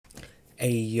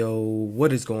Hey yo,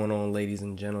 what is going on, ladies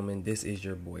and gentlemen? This is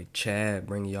your boy Chad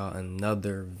bringing y'all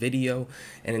another video.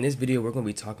 And in this video, we're going to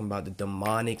be talking about the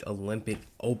demonic Olympic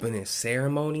opening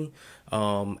ceremony.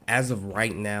 As of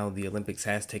right now, the Olympics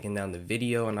has taken down the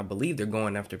video, and I believe they're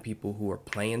going after people who are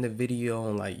playing the video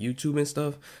on like YouTube and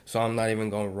stuff. So I'm not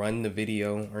even going to run the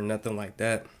video or nothing like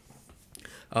that.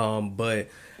 But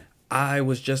I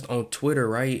was just on Twitter,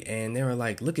 right? And they were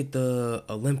like, look at the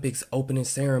Olympics opening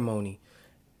ceremony.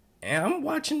 And I'm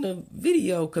watching the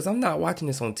video because I'm not watching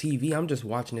this on TV. I'm just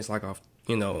watching this like off,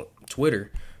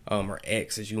 Twitter, or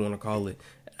X as you want to call it.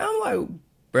 And I'm like,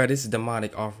 bro, this is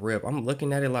demonic off rip. I'm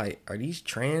looking at it like, are these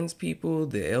trans people,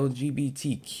 the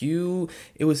LGBTQ?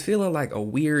 It was feeling like a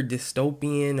weird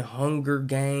dystopian Hunger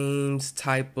Games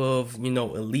type of,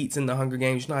 elites in the Hunger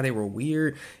Games. You know how they were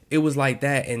weird? It was like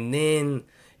that. And then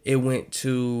it went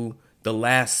to the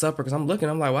Last Supper because I'm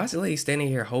like, why is the lady standing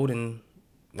here holding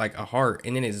like a heart,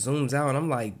 and then it zooms out and I'm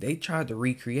like, they tried to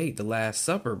recreate the Last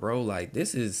Supper, bro. Like,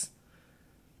 this is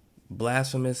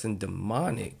blasphemous and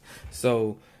demonic.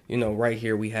 So, right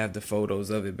here we have the photos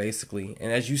of it basically,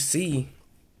 and as you see,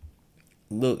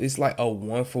 look, it's like a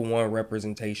 1-for-1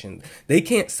 representation. They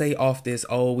can't say off this,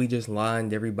 oh, we just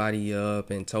lined everybody up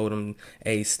and told them,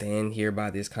 hey, stand here by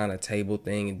this kind of table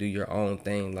thing and do your own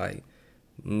thing. Like,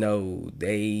 no,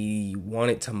 they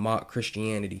wanted to mock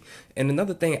Christianity. And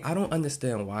another thing, I don't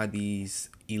understand why these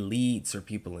elites or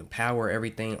people in power,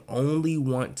 everything, only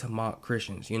want to mock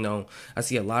Christians. I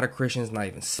see a lot of Christians not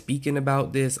even speaking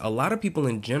about this. A lot of people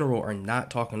in general are not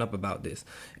talking up about this.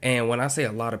 And when I say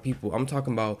a lot of people, I'm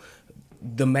talking about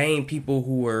the main people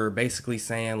who are basically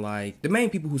saying, like, the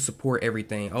main people who support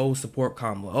everything. Oh, support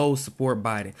Kamala. Oh, support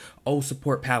Biden. Oh,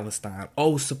 support Palestine.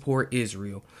 Oh, support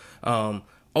Israel.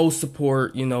 Oh,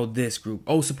 support, this group.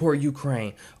 Oh, support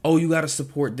Ukraine. Oh, you got to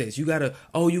support this. You got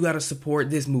to support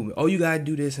this movement. Oh, you got to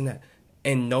do this and that.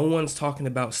 And no one's talking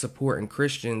about supporting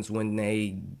Christians when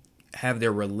they have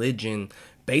their religion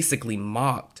basically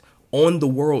mocked on the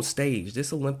world stage.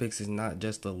 This Olympics is not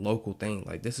just a local thing.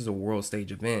 Like, this is a world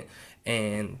stage event,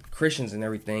 and Christians and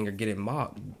everything are getting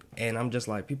mocked. And I'm just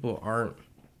like, people aren't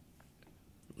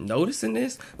noticing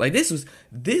this. Like, this is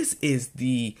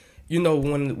the,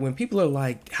 when people are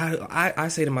like, I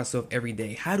say to myself every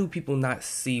day, how do people not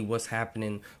see what's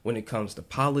happening when it comes to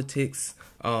politics,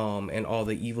 and all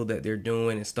the evil that they're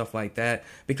doing and stuff like that?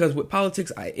 Because with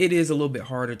politics, it is a little bit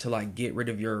harder to like get rid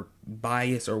of your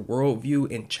bias or worldview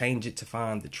and change it to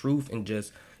find the truth and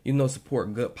just,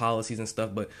 support good policies and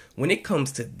stuff. But when it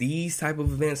comes to these type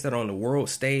of events that are on the world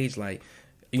stage, like,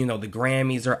 the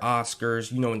Grammys or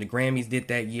Oscars, when the Grammys did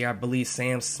that year, I believe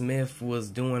Sam Smith was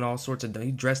doing all sorts of, he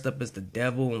dressed up as the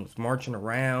devil and was marching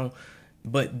around.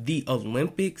 But the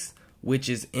Olympics, which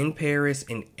is in Paris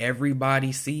and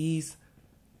everybody sees,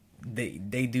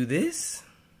 they do this.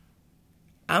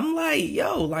 I'm like,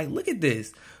 yo, like, look at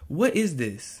this. What is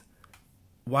this?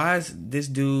 Why is this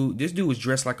dude was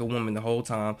dressed like a woman the whole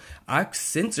time. I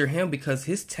censor him because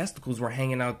his testicles were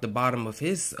hanging out the bottom of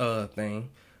his thing,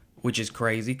 which is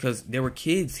crazy because there were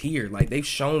kids here. Like, they've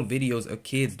shown videos of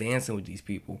kids dancing with these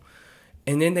people.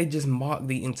 And then they just mock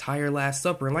the entire Last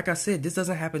Supper. And like I said, this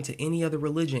doesn't happen to any other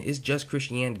religion. It's just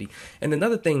Christianity. And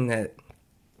another thing that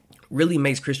really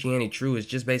makes Christianity true is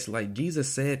just basically like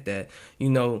Jesus said that,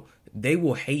 they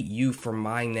will hate you for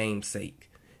my name's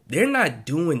sake. They're not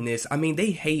doing this. I mean,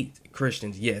 they hate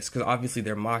Christians, yes, because obviously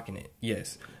they're mocking it,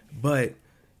 yes. But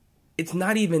it's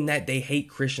not even that they hate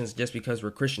Christians just because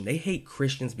we're Christian. They hate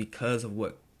Christians because of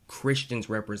what Christians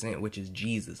represent, which is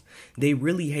Jesus. They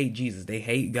really hate Jesus. They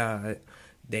hate God.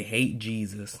 They hate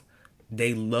Jesus.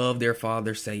 They love their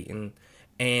father, Satan.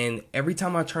 And every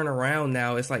time I turn around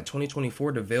now, it's like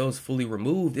 2024, the veil's fully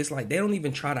removed. It's like they don't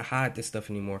even try to hide this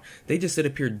stuff anymore. They just sit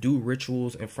up here, do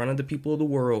rituals in front of the people of the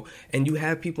world. And you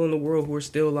have people in the world who are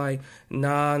still like,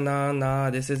 nah,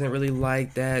 this isn't really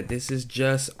like that. This is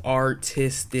just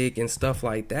artistic and stuff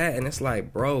like that. And it's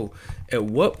like, bro, at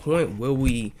what point will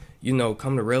we,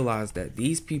 come to realize that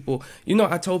these people,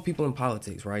 I told people in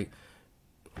politics, right?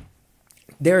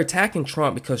 They're attacking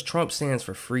Trump because Trump stands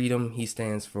for freedom. He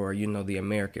stands for, the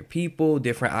American people,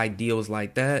 different ideals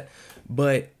like that.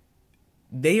 But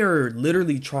they are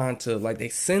literally trying to, like, they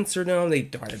censor them. They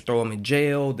try to throw him in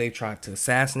jail. They try to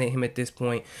assassinate him at this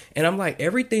point. And I'm like,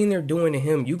 everything they're doing to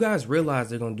him, you guys realize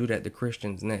they're going to do that to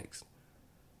Christians next.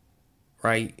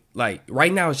 Right? Like,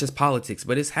 right now it's just politics.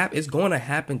 But it's going to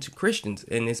happen to Christians.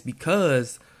 And it's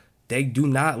because they do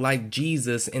not like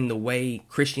Jesus in the way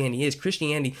Christianity is.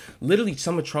 Christianity, literally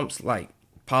some of Trump's like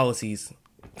policies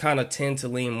kind of tend to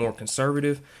lean more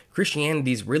conservative.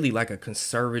 Christianity is really like a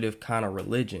conservative kind of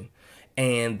religion.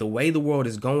 And the way the world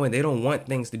is going, they don't want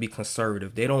things to be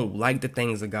conservative. They don't like the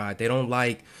things of God. They don't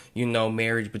like,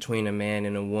 marriage between a man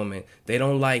and a woman. They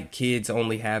don't like kids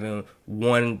only having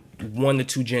one to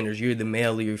two genders. You're the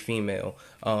male or you're female.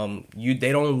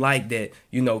 They don't like that,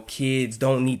 kids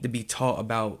don't need to be taught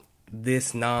about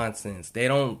this nonsense. They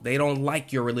don't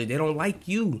like your religion. They don't like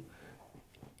you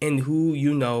and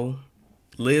who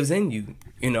lives in you,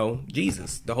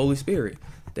 Jesus, the Holy Spirit.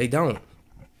 They don't.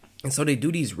 And so they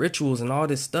do these rituals and all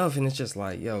this stuff, and it's just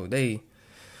like, I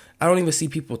don't even see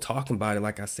people talking about it.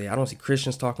 Like I said, I don't see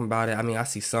Christians talking about it. I mean, I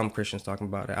see some Christians talking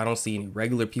about it. I don't see any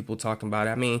regular people talking about it.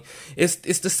 I mean, it's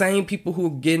the same people who are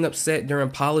getting upset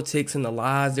during politics and the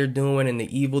lies they're doing and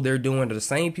the evil they're doing are the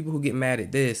same people who get mad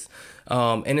at this.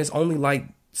 And it's only like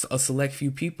a select few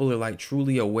people are like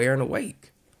truly aware and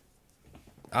awake.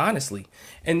 Honestly.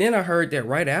 And then I heard that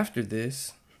right after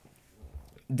this,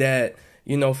 that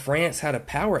France had a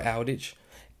power outage,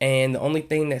 and the only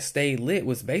thing that stayed lit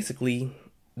was basically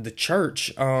the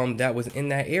church that was in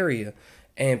that area.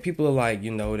 And people are like,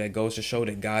 that goes to show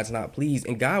that God's not pleased.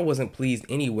 And God wasn't pleased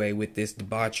anyway with this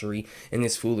debauchery and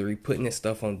this foolery, putting this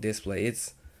stuff on display.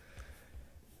 This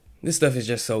stuff is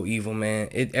just so evil, man.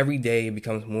 Every day it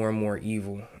becomes more and more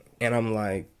evil. And I'm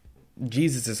like,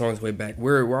 Jesus is on his way back.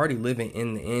 We're already living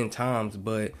in the end times,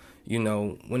 but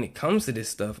when it comes to this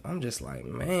stuff, I'm just like,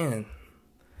 man,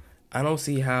 I don't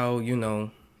see how,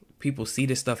 people see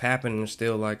this stuff happen and they're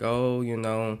still like, oh,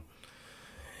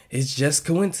 it's just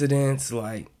coincidence.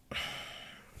 Like,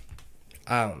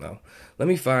 I don't know. Let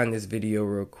me find this video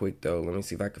real quick, though. Let me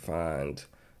see if I can find,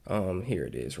 here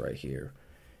it is right here.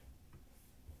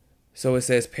 So it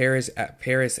says Paris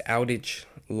outage,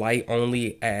 light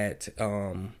only at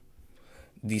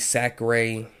the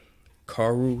Sacre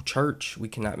Caru Church. We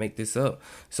cannot make this up.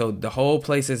 So the whole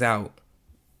place is out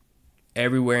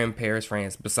everywhere in Paris,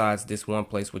 France, besides this one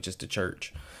place, which is the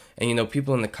church. And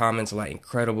people in the comments are like,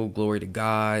 incredible, glory to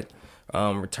God,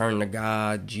 return to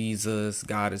God, Jesus,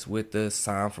 God is with us,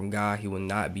 sign from God, he will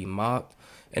not be mocked.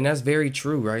 And that's very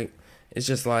true, right? It's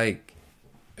just like,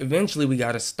 eventually we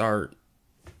got to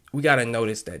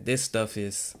notice that this stuff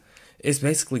it's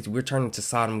basically, we're turning to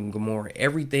Sodom and Gomorrah.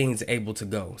 Everything's able to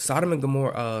go. Sodom and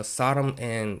Gomorrah,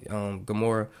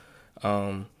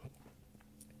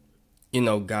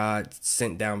 God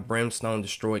sent down brimstone,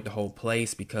 destroyed the whole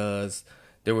place because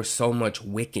there was so much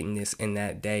wickedness in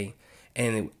that day.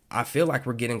 And I feel like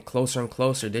we're getting closer and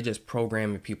closer. They're just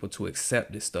programming people to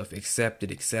accept this stuff, accept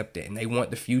it. And they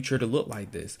want the future to look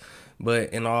like this.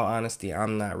 But in all honesty,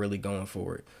 I'm not really going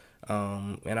for it.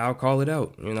 And I'll call it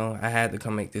out. I had to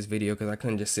come make this video because I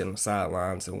couldn't just sit on the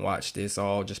sidelines and watch this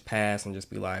all just pass and just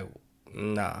be like,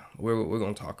 nah, we're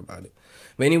going to talk about it.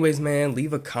 But anyways, man,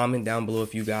 leave a comment down below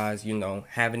if you guys,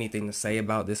 have anything to say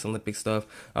about this Olympic stuff.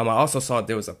 I also saw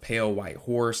there was a pale white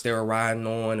horse they were riding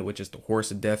on, which is the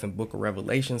horse of death in Book of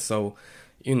Revelation. So,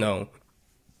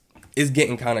 it's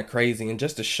getting kind of crazy. And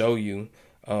just to show you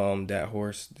that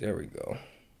horse, there we go.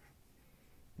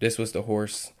 This was the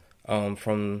horse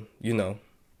from, the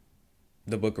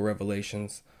Book of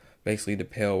Revelations. Basically the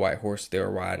pale white horse they were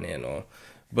riding in on.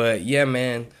 But yeah,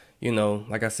 man.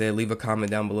 Like I said, leave a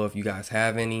comment down below if you guys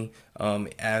have any.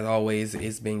 As always,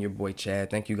 it's been your boy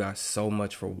Chad. Thank you guys so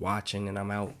much for watching, and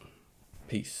I'm out.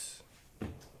 Peace.